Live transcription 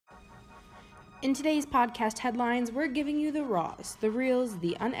In today's podcast headlines, we're giving you the raws, the reels,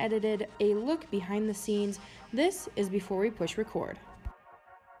 the unedited, a look behind the scenes. This is before we push record.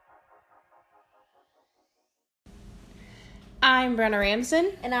 I'm Brenna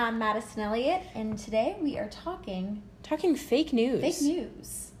Ramson. And I'm Madison Elliott, and today we are talking Fake news. Fake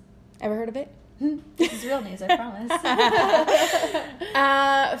news. Ever heard of it? This is real news, I promise.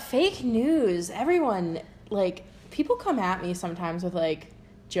 Fake news. Everyone, people come at me sometimes with,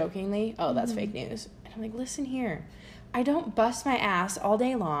 jokingly, oh, that's fake news. And I'm like, listen here. I don't bust my ass all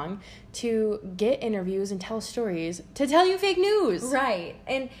day long to get interviews and tell stories to tell you fake news. Right.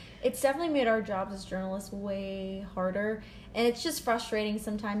 And it's definitely made our jobs as journalists way harder. And it's just frustrating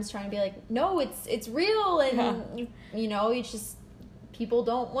sometimes trying to be like, no, it's real. And, it's just, people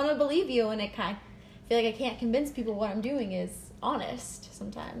don't want to believe you. And I feel like I can't convince people what I'm doing is honest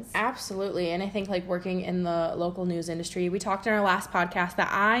sometimes. Absolutely. And I think working in the local news industry, we talked in our last podcast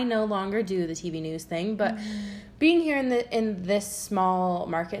that I no longer do the TV news thing, but being here in this small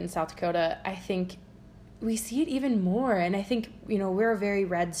market in South Dakota, I think we see it even more. And I think, we're a very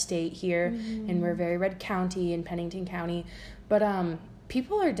red state here and we're a very red county in Pennington County, but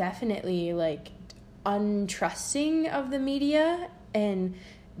people are definitely untrusting of the media and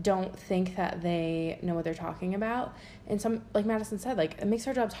don't think that they know what they're talking about. And some, like Madison said, it makes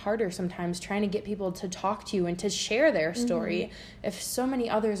our jobs harder sometimes trying to get people to talk to you and to share their story if so many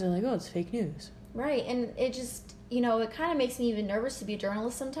others are like, oh, it's fake news. Right. And it just, it kind of makes me even nervous to be a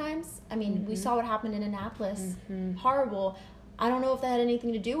journalist sometimes. I mean, we saw what happened in Annapolis. Horrible. I don't know if that had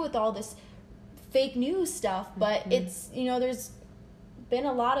anything to do with all this fake news stuff, but it's, there's been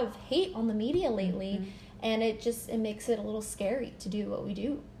a lot of hate on the media lately. And it makes it a little scary to do what we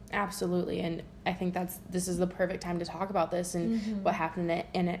do. Absolutely. And I think this is the perfect time to talk about this. And what happened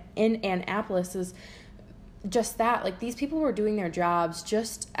in Annapolis is just that. These people were doing their jobs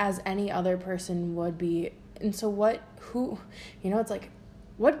just as any other person would be. And so what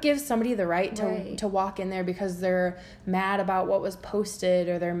gives somebody the right to walk in there because they're mad about what was posted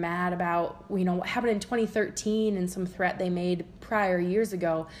or they're mad about, what happened in 2013 and some threat they made prior years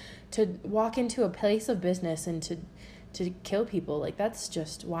ago, to walk into a place of business and to kill people. That's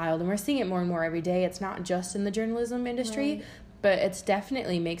just wild. And we're seeing it more and more every day. It's not just in the journalism industry, but it's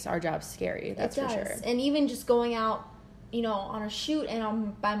definitely makes our job scary. That's for sure. And even just going out, on a shoot and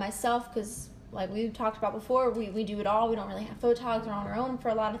I'm by myself, because we've talked about before, we do it all. We don't really have photogs. We're on our own for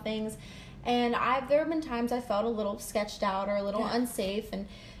a lot of things. And there have been times I felt a little sketched out or a little unsafe. And,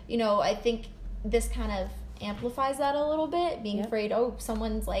 I think this kind of amplifies that a little bit, being afraid,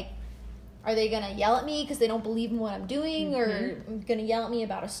 someone's are they going to yell at me because they don't believe in what I'm doing, or going to yell at me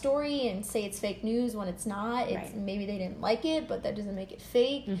about a story and say it's fake news when it's not? Maybe they didn't like it, but that doesn't make it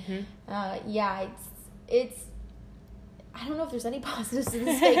fake. It's I don't know if there's any positives to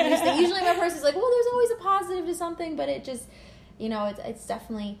this fake news thing. Usually my person's there's always a positive to something, but it just, it's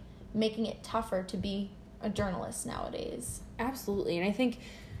definitely making it tougher to be a journalist nowadays. Absolutely. And I think,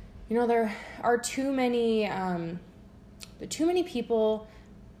 there are too many people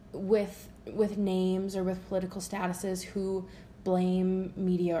with names or with political statuses who blame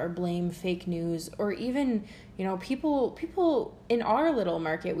media or blame fake news, or even, people in our little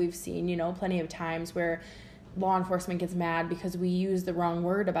market we've seen, plenty of times where law enforcement gets mad because we use the wrong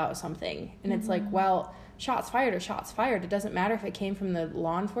word about something. And it's well, shots fired are shots fired. It doesn't matter if it came from the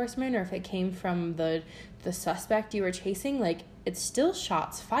law enforcement or if it came from the suspect you were chasing. It's still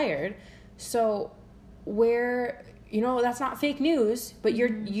shots fired. So where, that's not fake news, but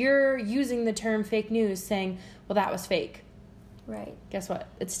you're using the term fake news saying, well, that was fake. Right. Guess what?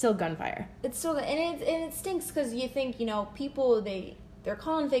 It's still gunfire. It's still, and it stinks because you think, people, they're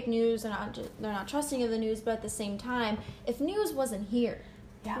calling fake news, they're not trusting of the news, but at the same time, if news wasn't here,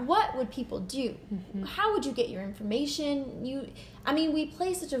 what would people do? How would you get your information? We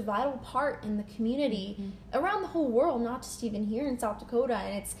play such a vital part in the community around the whole world, not just even here in South Dakota.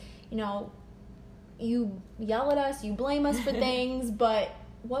 And it's, you yell at us, you blame us for things, but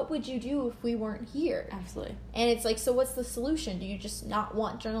what would you do if we weren't here? Absolutely. And it's so what's the solution? Do you just not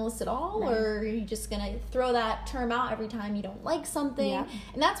want journalists at all? Right. Or are you just going to throw that term out every time you don't like something? Yeah.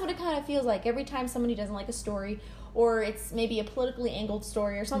 And that's what it kind of feels like every time somebody doesn't like a story, or it's maybe a politically angled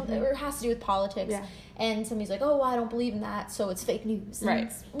story or something, or it has to do with politics. Yeah. And somebody's like, I don't believe in that, so it's fake news.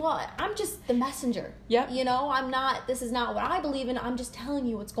 Right. Well, I'm just the messenger. Yep. This is not what I believe in. I'm just telling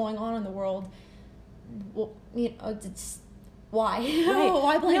you what's going on in the world. Well, it's why? Right.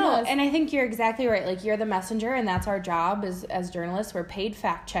 Why blame us? And I think you're exactly right. You're the messenger, and that's our job as journalists. We're paid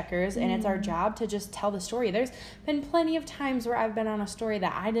fact checkers, and it's our job to just tell the story. There's been plenty of times where I've been on a story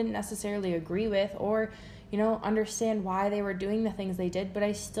that I didn't necessarily agree with, or understand why they were doing the things they did, but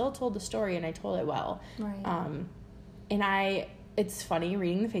I still told the story, and I told it well. Right. And it's funny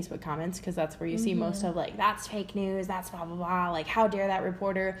reading the Facebook comments, because that's where you see most of, like, that's fake news, that's blah, blah, blah, like, how dare that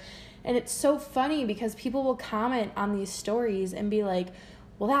reporter. And it's so funny because people will comment on these stories and be like,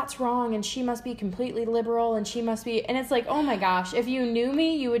 well, that's wrong, and she must be completely liberal, and she must be, and it's like, oh my gosh, if you knew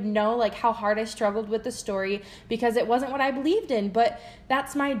me, you would know, like, how hard I struggled with the story, because it wasn't what I believed in. But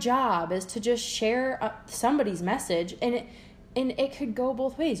that's my job, is to just share somebody's message, and it could go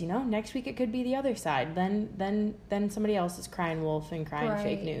both ways, next week it could be the other side, then somebody else is crying wolf and crying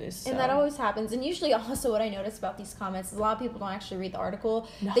fake news. So. And that always happens. And usually also what I notice about these comments is a lot of people don't actually read the article.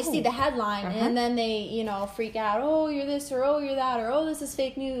 No. They see the headline and then they freak out, oh, you're this, or oh, you're that, or oh, this is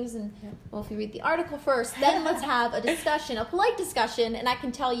fake news. And well, if you read the article first, then let's have a discussion, a polite discussion, and I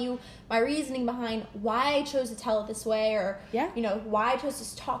can tell you my reasoning behind why I chose to tell it this way, or why I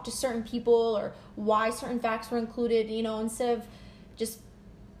chose to talk to certain people, or why certain facts were included, instead of just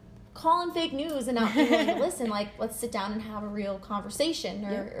calling fake news and not being willing to listen. Like, let's sit down and have a real conversation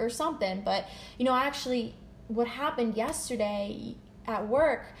or something. But actually what happened yesterday at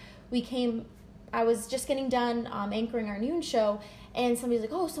work, I was just getting done anchoring our noon show, and somebody's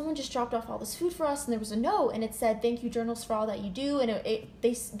like, oh, someone just dropped off all this food for us, and there was a note, and it said, thank you, journalists, for all that you do. And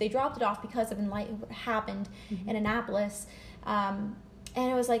they dropped it off because of what happened in Annapolis. And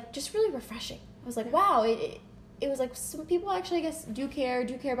it was like just really refreshing. I was like, wow, it was like some people actually, I guess, do care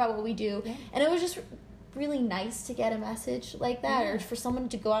about what we do. Yeah. And it was just really nice to get a message like that, or for someone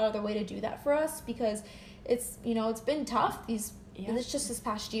to go out of their way to do that for us, because it's, it's been tough. It's just this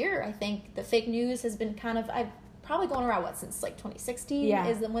past year, I think the fake news has been I've probably going around since like 2016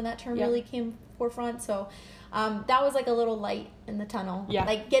 is when that term really came forefront. So that was like a little light in the tunnel,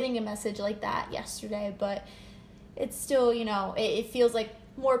 like getting a message like that yesterday. But it's still, it feels like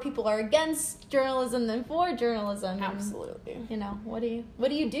more people are against journalism than for journalism. Absolutely. And, what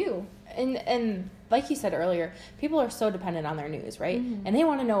do you do? And like you said earlier, people are so dependent on their news, right? And they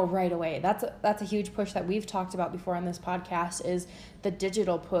want to know right away. That's a huge push that we've talked about before on this podcast, is the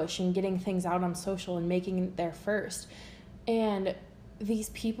digital push and getting things out on social and making it there first. And these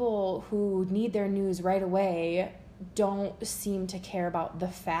people who need their news right away don't seem to care about the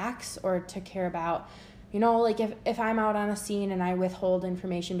facts, or to care about, like if I'm out on a scene and I withhold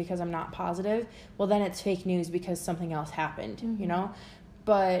information because I'm not positive, well, then it's fake news because something else happened,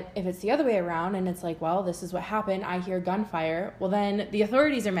 But if it's the other way around and it's like, well, this is what happened, I hear gunfire, well, then the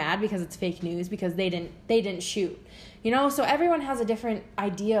authorities are mad because it's fake news, because they didn't shoot, So everyone has a different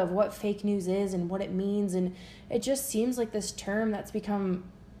idea of what fake news is and what it means, and it just seems like this term that's become,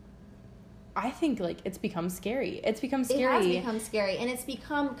 I think, like, it's become scary. It has become scary, and it's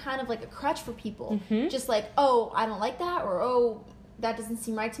become kind of like a crutch for people. Just like, oh, I don't like that, or oh, that doesn't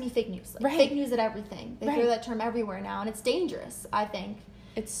seem right to me. Fake news. Like, fake news at everything. They throw that term everywhere now, and it's dangerous, I think.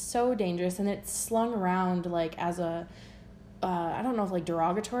 It's so dangerous, and it's slung around like as a, I don't know if like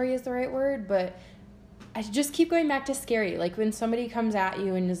derogatory is the right word, but I just keep going back to scary. Like when somebody comes at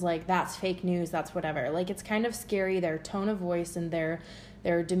you and is like, that's fake news, that's whatever. Like, it's kind of scary, their tone of voice and their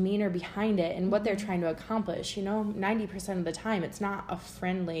demeanor behind it and what they're trying to accomplish. 90% of the time it's not a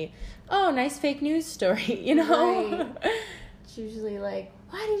friendly, oh, nice fake news story, Right. It's usually like,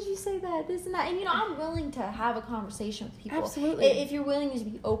 why did you say that, this and that? And I'm willing to have a conversation with people. Absolutely. If you're willing to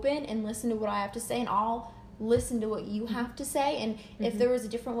be open and listen to what I have to say, and I'll listen to what you have to say, and if there was a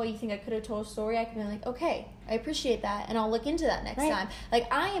different way you think I could have told a story, I could be like, okay, I appreciate that, and I'll look into that next time.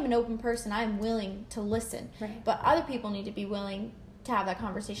 Like, I am an open person. I'm willing to listen, but other people need to be willing to have that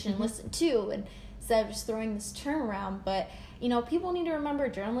conversation and listen too, and instead of just throwing this term around. But people need to remember,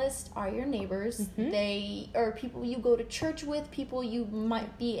 journalists are your neighbors. They are people you go to church with, people you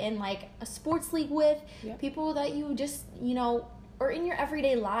might be in like a sports league with, people that you just or in your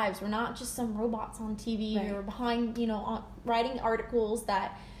everyday lives. We're not just some robots on TV or behind writing articles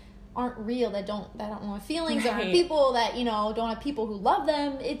that aren't real, that don't have feelings, that aren't people, that don't have people who love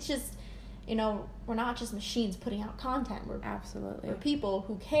them. It's just we're not just machines putting out content. We're people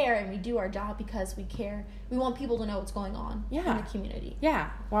who care, and we do our job because we care. We want people to know what's going on in the community. Yeah,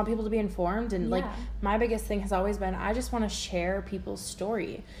 want people to be informed, and like my biggest thing has always been, I just want to share people's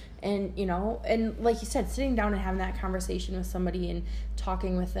story, and and like you said, sitting down and having that conversation with somebody and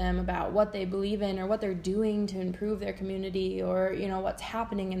talking with them about what they believe in or what they're doing to improve their community, or what's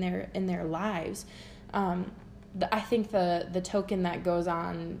happening in their lives. I think the token that goes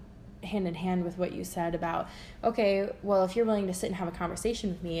on hand in hand with what you said about, okay, well, if you're willing to sit and have a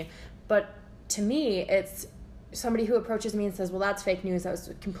conversation with me, but to me, it's somebody who approaches me and says, well, that's fake news, that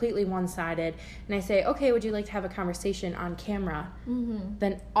was completely one-sided, and I say, okay, would you like to have a conversation on camera?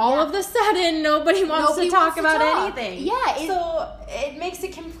 Then all of a sudden nobody wants to talk about anything. So it makes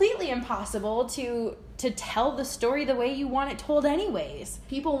it completely impossible to tell the story the way you want it told anyways.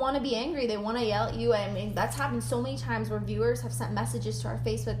 People want to be angry. They want to yell at you. I mean, that's happened so many times where viewers have sent messages to our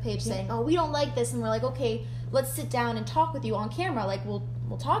Facebook page saying, oh, we don't like this. And we're like, okay, let's sit down and talk with you on camera. Like, we'll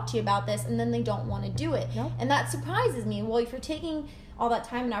talk to you about this. And then they don't want to do it. Nope. And that surprises me. Well, if you're taking all that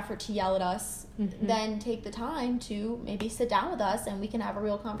time and effort to yell at us, then take the time to maybe sit down with us and we can have a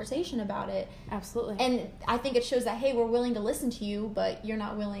real conversation about it. Absolutely. And I think it shows that, hey, we're willing to listen to you, but you're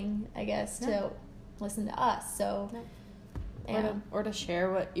not willing, I guess, to listen to us. So or to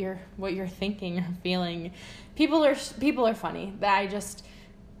share what you're thinking or feeling. People are funny. I just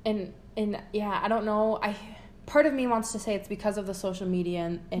and I don't know, part of me wants to say it's because of the social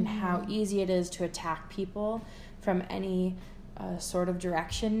media and how easy it is to attack people from any sort of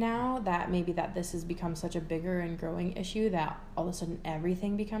direction now, that maybe that this has become such a bigger and growing issue that all of a sudden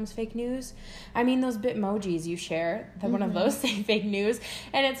everything becomes fake news. I mean, those Bitmojis you share, that one of those say fake news,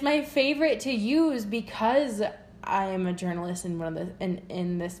 and it's my favorite to use because I am a journalist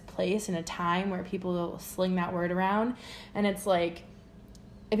in this place in a time where people will sling that word around, and it's like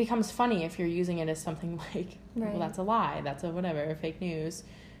it becomes funny if you're using it as something like, well, that's a lie, that's a whatever, fake news.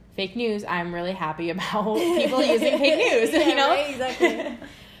 Fake news, I'm really happy about people using fake news, you know? Right, exactly.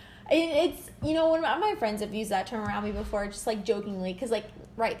 It's, one of my friends have used that term around me before, just, like, jokingly, because, like,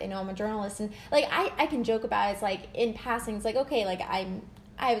 right, they know I'm a journalist, and, like, I can joke about it. It's, like, in passing, it's like, okay, like, I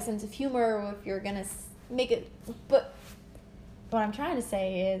have a sense of humor if you're gonna make it, but what I'm trying to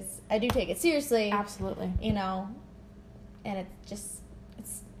say is, I do take it seriously. Absolutely. And it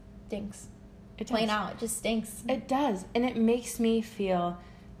stinks. It Plain out, it just stinks. It does, and it makes me feel...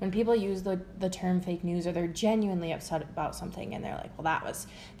 When people use the term fake news, or they're genuinely upset about something and they're like, well,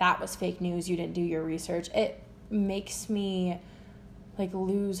 that was fake news, you didn't do your research, it makes me like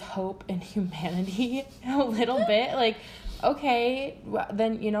lose hope in humanity a little bit. Like, okay,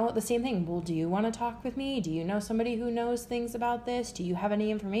 then, the same thing. Well, do you want to talk with me? Do you know somebody who knows things about this? Do you have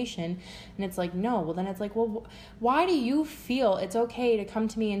any information? And it's like, no. Well, then it's like, well, why do you feel it's okay to come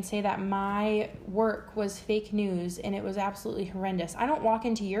to me and say that my work was fake news and it was absolutely horrendous? I don't walk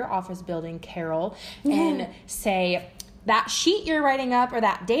into your office building, Carol, and say, that sheet you're writing up or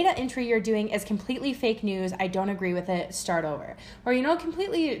that data entry you're doing is completely fake news. I don't agree with it. Start over. Or,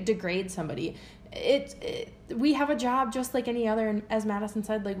 completely degrade somebody. We have a job just like any other, and as Madison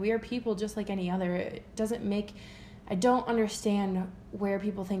said, like, we are people just like any other. It doesn't make... I don't understand where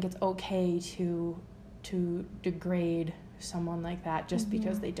people think it's okay to degrade someone like that just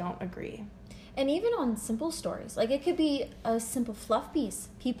because they don't agree. And even on simple stories, like, it could be a simple fluff piece.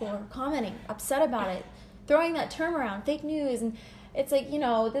 People are commenting, upset about it, throwing that term around, fake news, and it's like,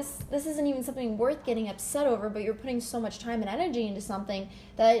 this isn't even something worth getting upset over, but you're putting so much time and energy into something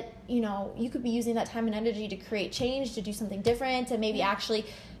that, you could be using that time and energy to create change, to do something different, to maybe actually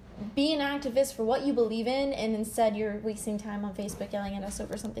be an activist for what you believe in, and instead you're wasting time on Facebook yelling at us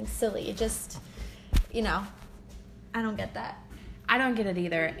over something silly. It just, I don't get that. I don't get it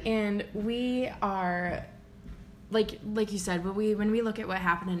either. And we are... Like you said, when we look at what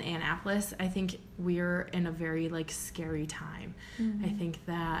happened in Annapolis, I think we're in a very scary time. I think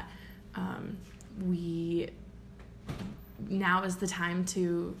that now is the time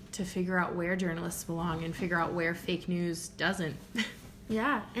to figure out where journalists belong and figure out where fake news doesn't.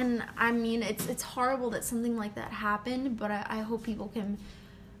 Yeah, and I mean, it's horrible that something like that happened, but I hope people can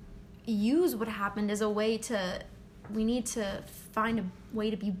use what happened as a way to... We need to find a way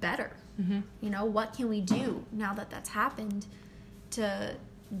to be better. What can we do now that that's happened to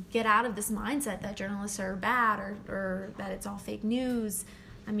get out of this mindset that journalists are bad or that it's all fake news?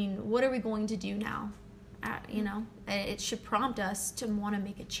 I mean, what are we going to do now? It should prompt us to want to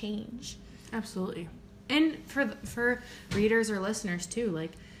make a change. Absolutely. And for readers or listeners too,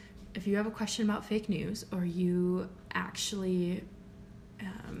 like, if you have a question about fake news, or you actually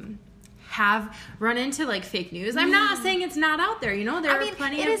have run into fake news. I'm not saying it's not out there. There are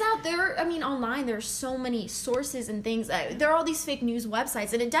plenty it is out there. I mean, online there's so many sources and things. There are all these fake news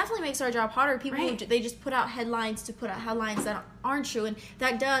websites, and it definitely makes our job harder. People they just put out headlines to put out headlines that aren't true, and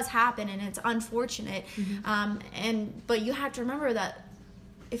that does happen, and it's unfortunate. But you have to remember that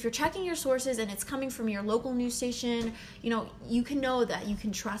if you're checking your sources and it's coming from your local news station, you can know that you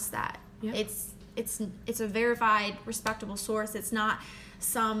can trust that. Yep. It's a verified, respectable source. It's not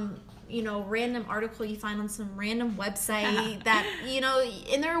some random article you find on some random website that,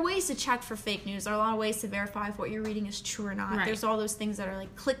 and there are ways to check for fake news. There are a lot of ways to verify if what you're reading is true or not. Right. There's all those things that are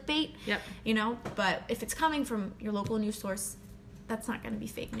like clickbait, Yep. But if it's coming from your local news source, that's not going to be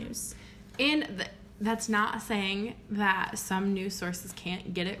fake news. And that's not saying that some news sources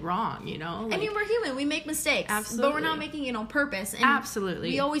can't get it wrong, I mean, we're human. We make mistakes. Absolutely. But we're not making it on purpose. And absolutely.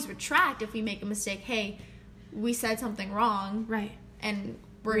 we always retract if we make a mistake. Hey, we said something wrong. Right. And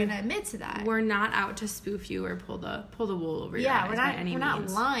we're going to admit to that. We're not out to spoof you or pull the wool over your eyes by any means. We're not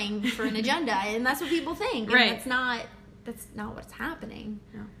lying for an agenda. And that's what people think. And right. That's not what's happening.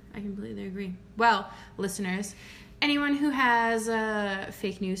 No, I completely agree. Well, listeners, anyone who has a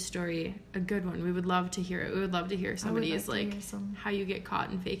fake news story, a good one, we would love to hear it. We would love to hear somebody's how you get caught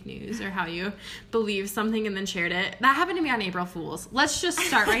in fake news or how you believe something and then shared it. That happened to me on April Fool's. Let's just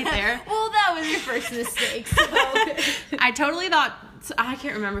start right there. Well, that was your first mistake. So. I totally thought, I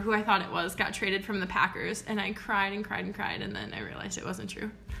can't remember who I thought it was, got traded from the Packers, and I cried and cried and cried, and then I realized it wasn't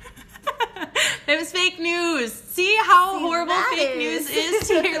true. It was fake news. See how horrible fake news is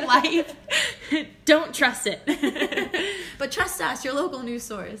to your life? Don't trust it. But trust us, your local news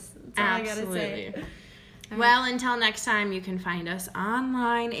source. That's all Absolutely. I gotta say. Well, until next time, you can find us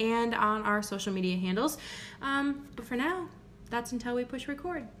online and on our social media handles. But for now, that's until we push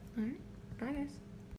record. All right. Bye, guys.